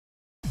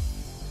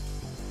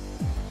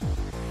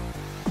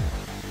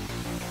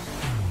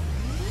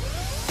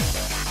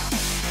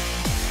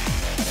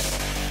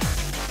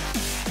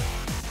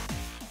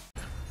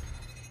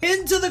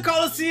into the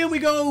Coliseum we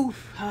go.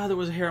 There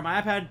was a hair on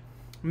my iPad.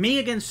 Me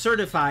against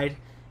Certified,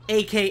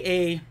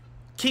 aka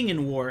King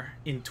in War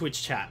in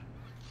Twitch chat.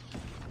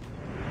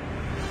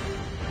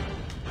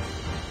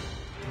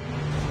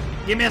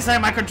 Give me a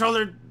second, my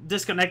controller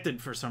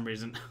disconnected for some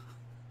reason.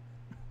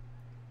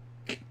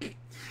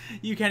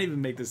 You can't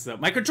even make this up.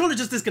 My controller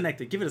just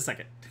disconnected. Give it a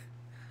second.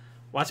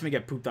 Watch me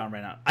get pooped on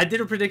right now. I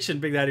did a prediction,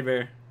 Big Daddy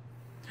Bear.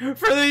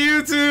 For the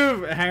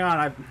YouTube! Hang on,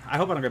 I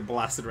hope I don't get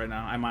blasted right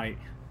now. I might.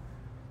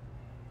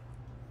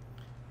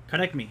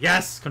 Connect me.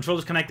 Yes!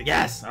 Controller's connected.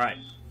 Yes! Alright.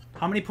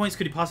 How many points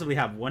could he possibly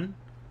have? 1?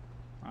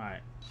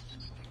 Alright.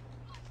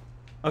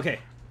 Okay.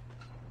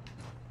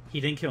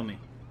 He didn't kill me.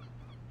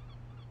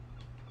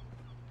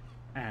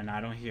 And I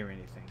don't hear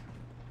anything.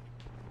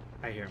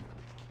 I hear him.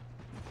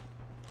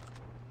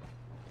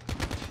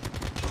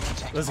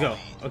 Let's go.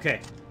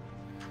 Okay.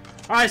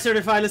 Alright,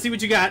 Certified. Let's see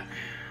what you got.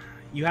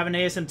 You have an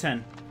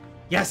ASM-10.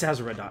 Yes, it has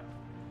a red dot.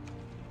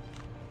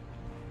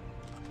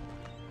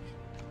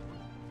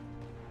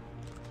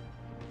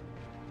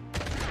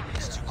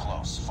 It's too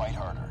close. Fight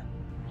harder.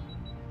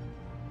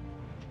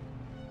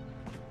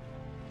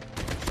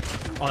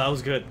 Oh, that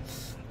was good.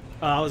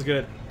 Oh, that was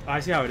good. Oh, I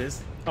see how it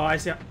is. Oh, I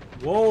see how...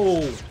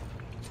 Whoa!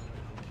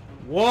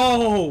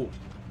 Whoa!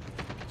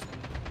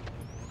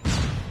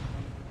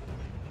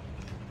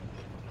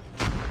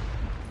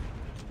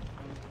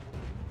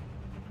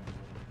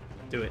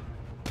 Do it.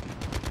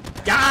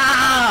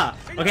 Yeah!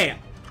 Okay.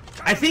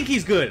 I think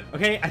he's good.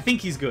 Okay? I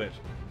think he's good.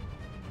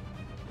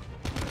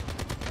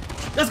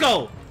 Let's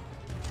go!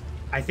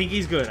 I think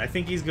he's good. I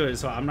think he's good.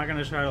 So I'm not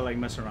gonna try to like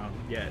mess around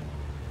yet.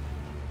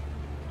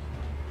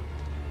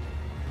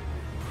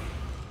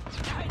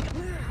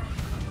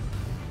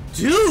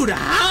 Dude,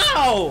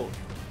 how?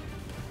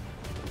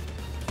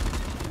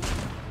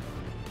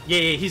 Yeah,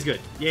 he's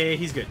good. Yeah,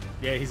 he's good.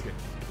 Yeah, he's good.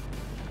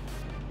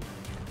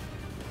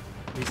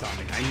 He saw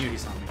me. I knew he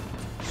saw me.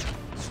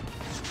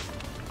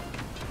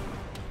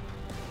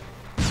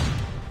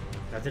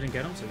 That didn't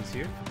get him, so he's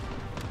here.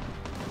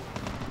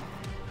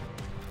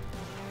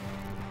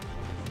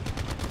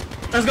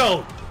 Let's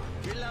go!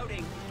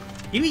 Reloading.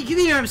 Give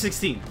me your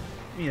M16. Give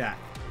me that.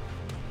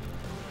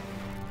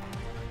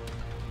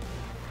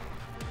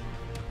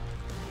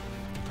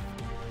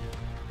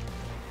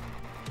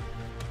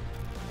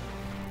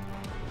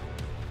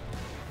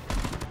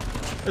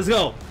 Let's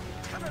go.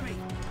 Cover me.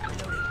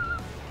 Reloading.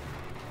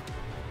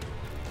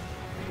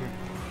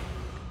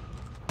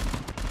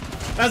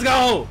 Let's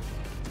go.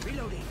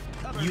 Reloading.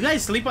 Cover You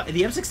guys sleep on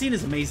the M16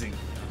 is amazing.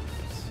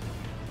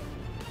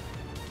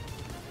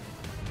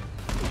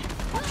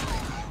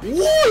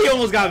 Woo! He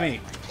almost got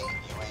me.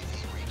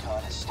 UAV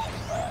recon is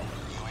standing by.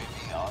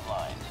 UAV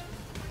online.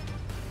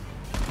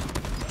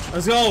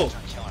 Let's go.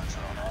 Killer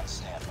drone on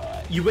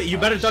standby. You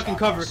better duck and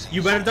cover.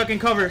 You better duck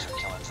and cover. Killer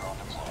drone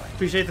deployed.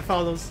 Appreciate the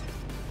follows.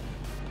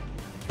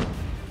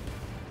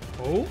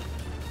 Oh.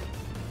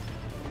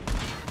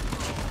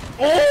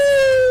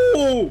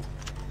 Oh!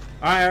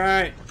 Alright,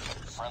 alright.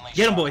 Friendly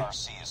Get him, boy.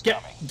 RC is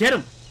Get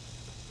him.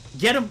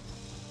 Get him.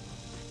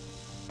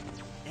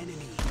 enemy.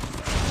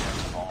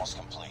 Objective almost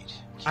complete.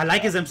 I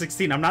like his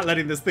M16. I'm not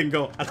letting this thing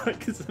go. I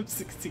like his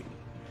M16.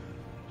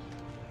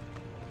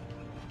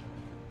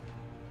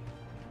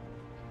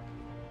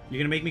 You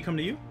gonna make me come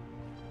to you?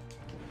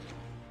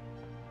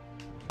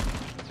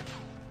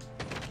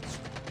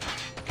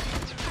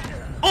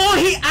 Oh,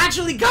 he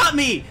actually got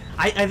me!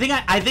 I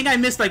think I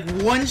missed like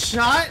one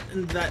shot,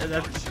 and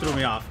that threw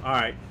me off. All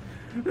right.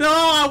 No,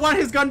 I want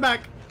his gun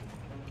back.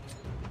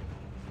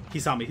 He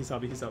saw me. He saw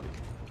me. He saw me.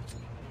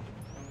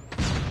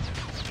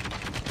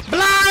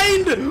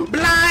 Blind!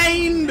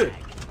 Blind!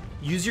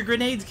 Use your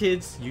grenades,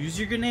 kids. Use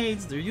your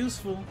grenades. They're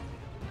useful.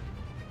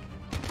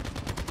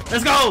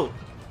 Let's go!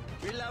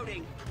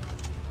 Reloading.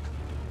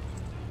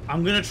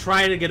 I'm gonna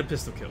try to get a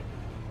pistol kill.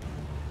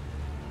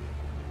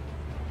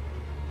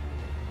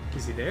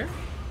 Is he there?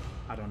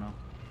 I don't know.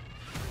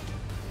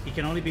 He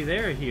can only be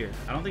there or here.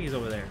 I don't think he's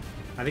over there.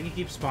 I think he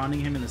keeps spawning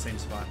him in the same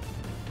spot.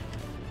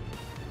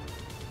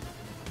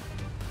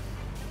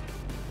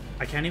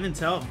 I can't even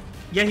tell.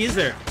 Yeah, he is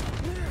there.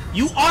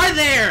 You are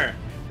there!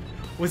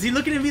 Was he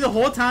looking at me the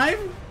whole time?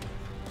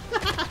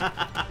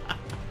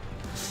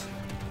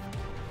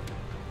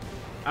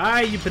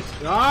 Alright,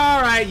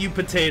 you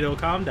potato.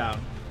 Calm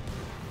down.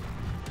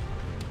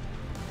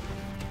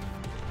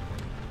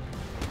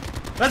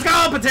 Let's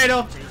go,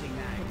 potato! Changing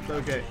mag.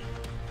 Okay.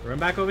 Run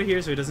back over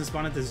here so he doesn't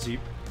spawn at this Jeep.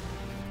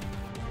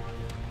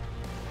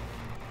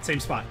 Same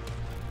spot.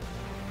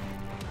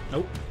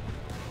 Nope.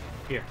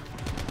 Here.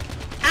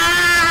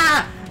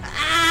 Ah!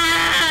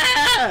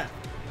 Ah!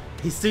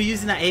 He's still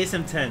using that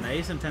ASM-10. That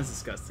ASM-10 is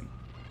disgusting.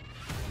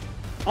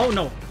 Oh,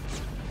 no.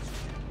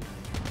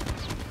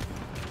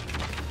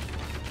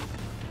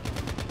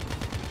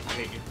 I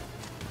hate you.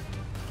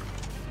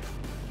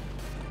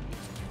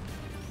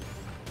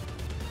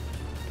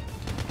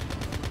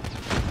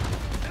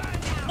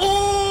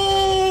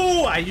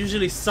 Oh! I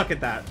usually suck at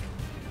that.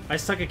 I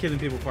suck at killing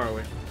people far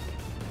away.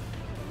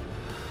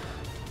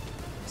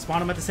 Spawn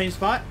them at the same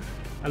spot?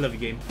 I love you,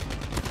 game.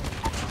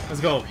 Let's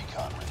go.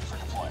 Recon ready for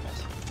deployment.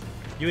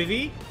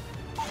 UAV?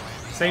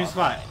 Same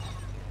spot.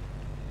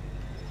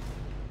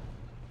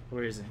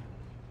 Where is he?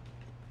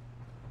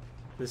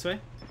 This way?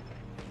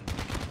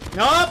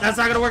 Nope, that's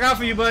not gonna work out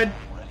for you, bud.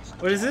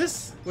 What is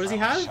this? What does he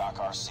have? Shock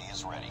RC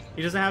is ready.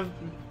 He doesn't have...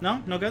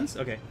 No? No guns?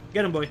 Okay.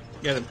 Get him, boy.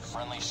 Get him.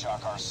 Friendly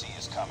Shock RC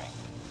is coming.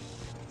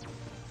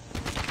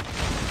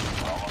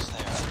 We're almost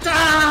there.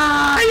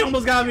 Ah! He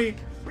almost got me.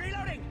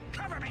 Reloading!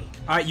 Cover me!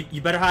 Alright,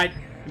 you better hide.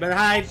 You better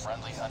hide.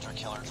 Friendly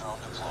hunter-killer drone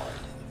deployed.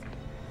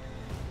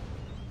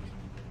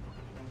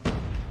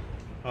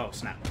 Oh,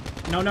 snap.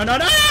 No, no, no,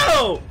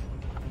 no!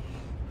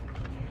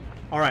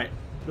 Alright.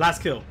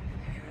 Last kill.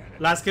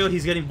 Last kill,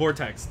 he's getting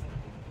vortexed.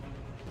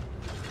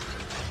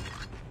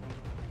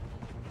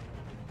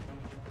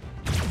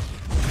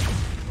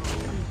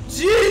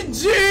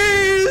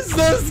 GG's!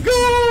 Let's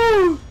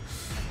go!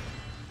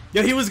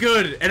 Yo, he was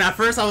good. And at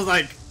first I was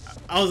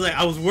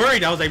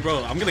worried. I was like,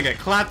 bro, I'm gonna get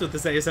clapped with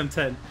this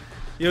ASM-10.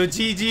 Yo,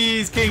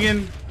 GG's,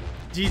 kingin'.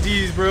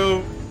 GG's,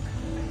 bro.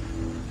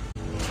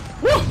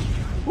 Woo!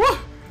 Woo!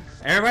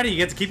 Everybody, you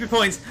get to keep your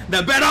points.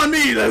 Now bet on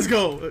me. Let's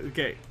go.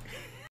 Okay.